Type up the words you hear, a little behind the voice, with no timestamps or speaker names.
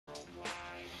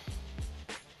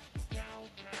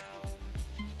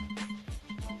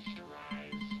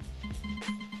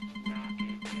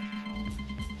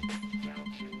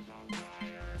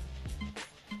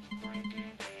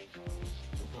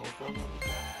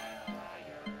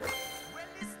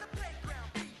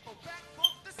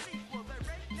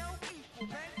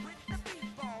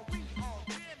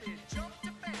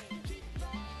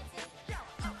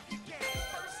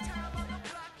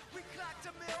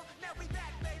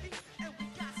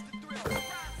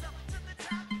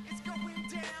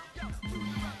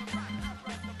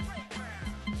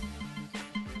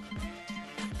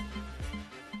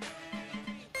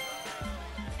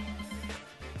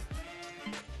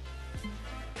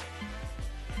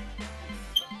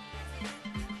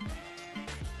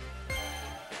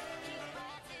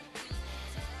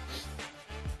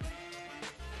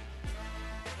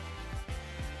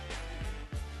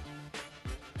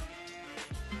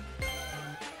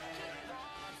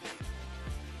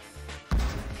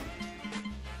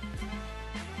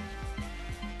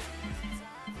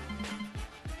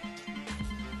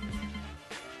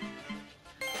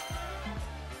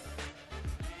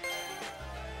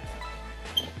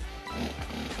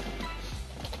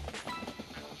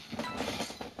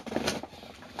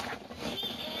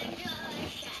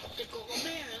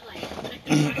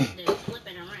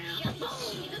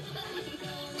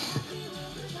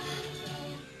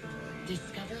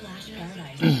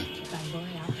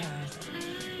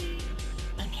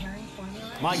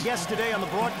My guest today on the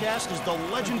broadcast is the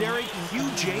legendary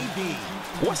QJB.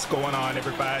 What's going on,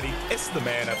 everybody? It's the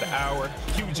man of the hour,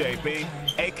 QJB,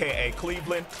 a.k.a.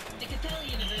 Cleveland.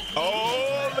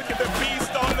 Oh, look at the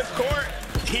beast on the court.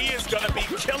 He is going to be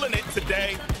killing it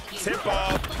today. Tip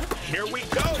off. Here we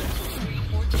go.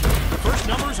 First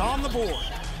numbers on the board.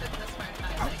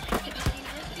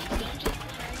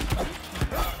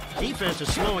 Defense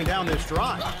is slowing down this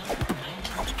drive.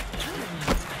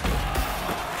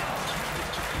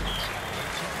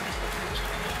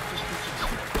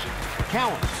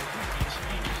 Cowens.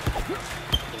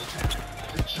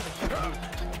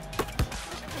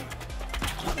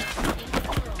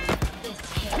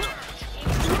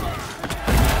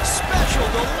 Special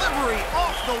delivery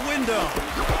off the window.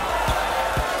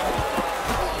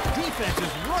 Defense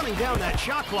is running down that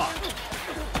shot clock.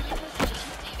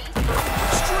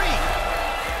 Streak.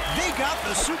 They got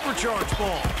the supercharged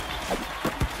ball.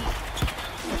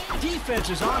 Defense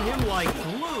is on him like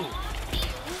glue.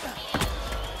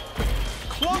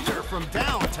 Clunker from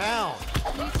downtown.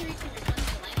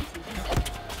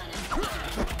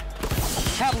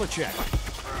 Havlicek.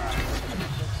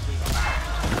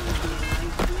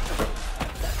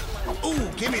 Ooh,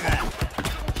 give me that.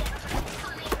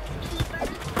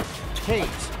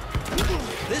 Hayes.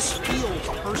 This feels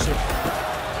personal.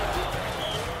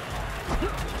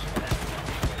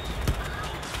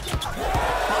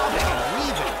 Bobbing and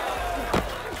weaving.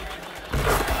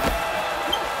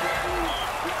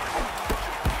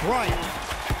 Bryant.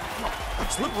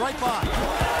 Slip right by.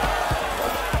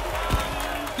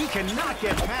 He cannot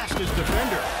get past his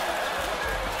defender.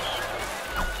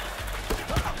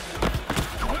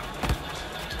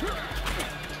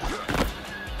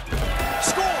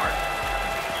 Scored!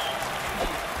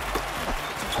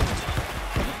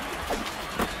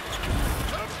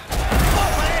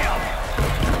 Oh, layup!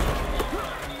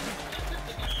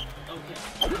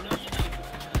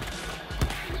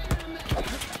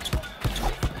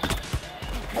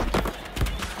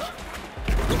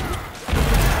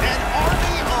 An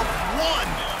army of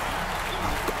one!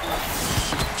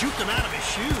 Juked him out of his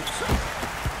shoes.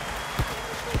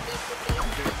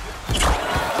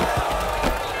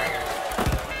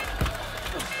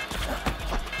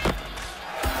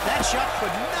 That shot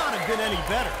could not have been any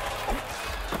better.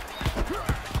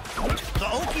 The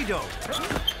okey-doke.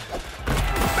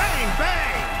 Bang,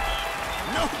 bang!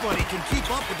 Nobody can keep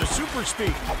up with the super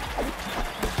speed.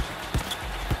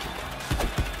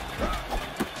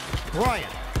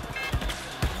 Bryant.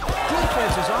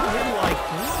 Defense is on him like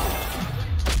glue.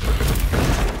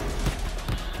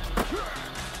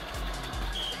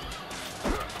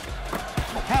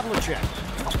 Havlicek.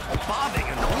 Bobbing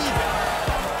and weaving.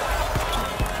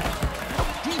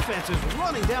 Defense is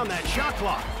running down that shot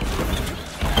clock.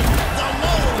 The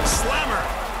lone slammer.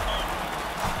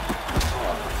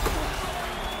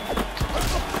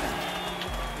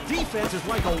 Defense is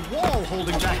like a wall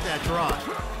holding back that drive.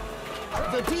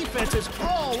 The defense is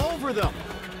all over them.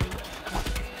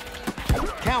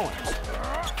 Cowens.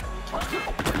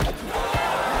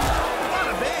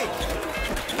 Bada bing.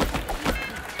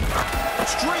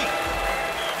 Streak.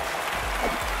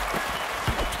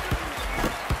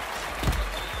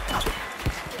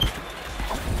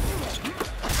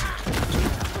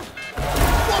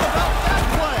 What about that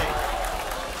play?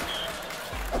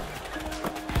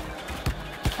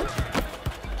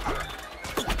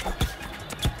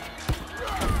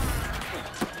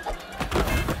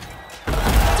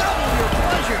 Double your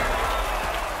pleasure.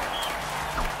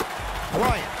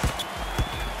 Bryant.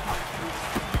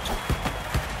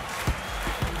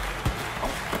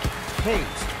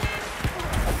 Hayes.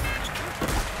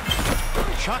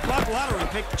 Shot clock lottery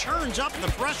pick turns up the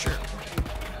pressure.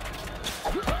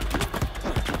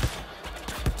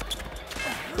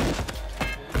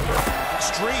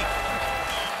 Streak.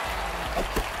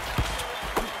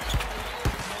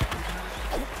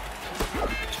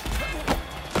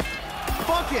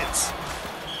 Buckets.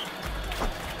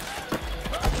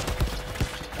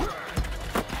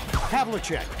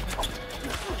 Havlicek.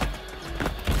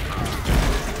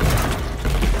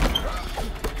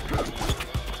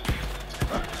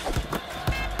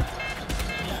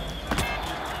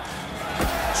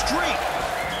 Streak.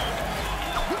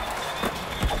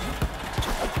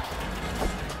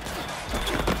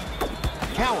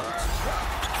 Cowens.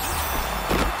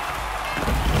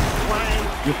 Wang.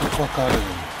 Get the fuck out of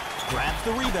here. Grabs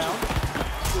the rebound.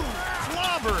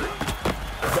 Clobbered.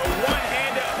 The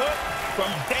one-handed hook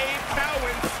from Dave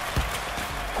Cowens.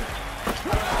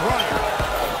 Bryant.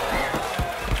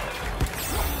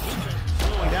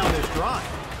 Slowing down this drive.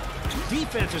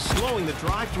 defense is slowing the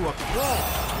drive to a crawl.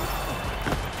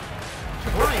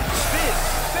 Bryant spins,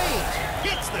 feints,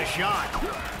 hits the shot.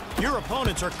 Your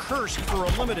opponents are cursed for a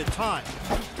limited time.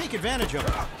 Take advantage of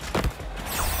it.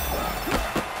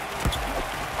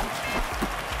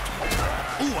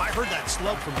 Ooh, I heard that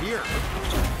slug from here.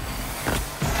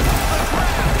 The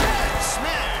grab and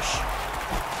smash.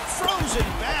 Frozen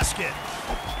basket.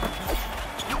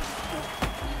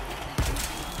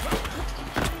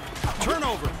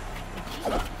 Turnover.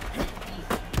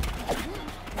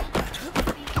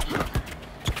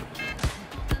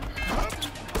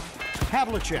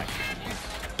 Havlicek.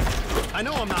 I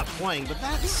know I'm not playing, but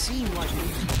that seemed like...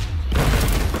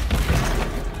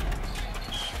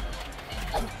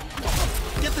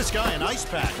 Get this guy an ice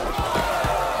pack.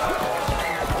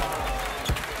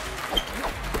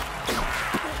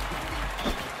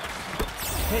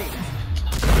 Hey.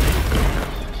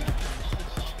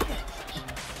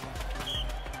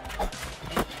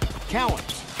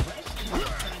 Cowens.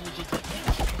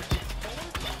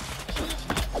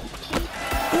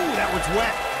 Ooh, that was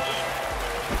wet.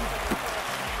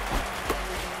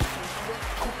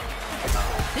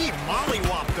 He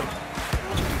mollywopped him.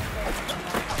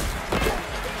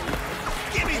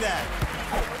 Give me that.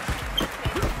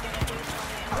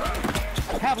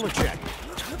 Havlicek.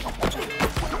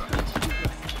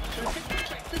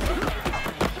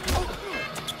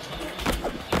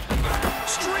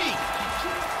 Streak.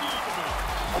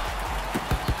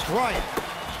 Bryant.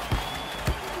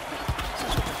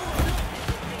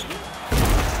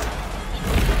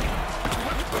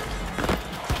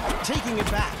 Taking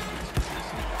it back.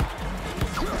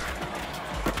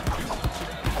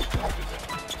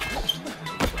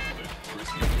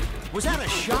 Was that a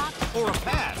shot or a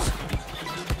pass?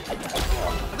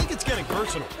 I think it's getting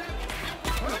personal.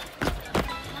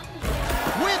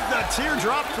 With the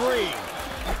teardrop three.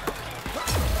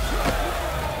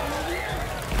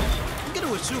 I'm going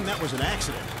to assume that was an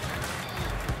accident.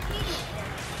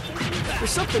 There's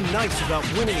something nice about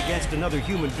winning against another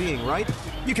human being, right?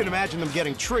 You can imagine them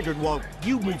getting triggered while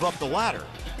you move up the ladder.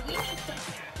 You can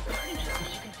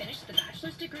finish the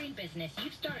bachelor's degree in business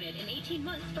you've started in 18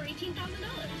 months for $18,000.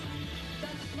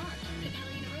 That's smart.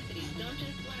 Capella University. Don't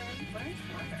just learn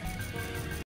smarter.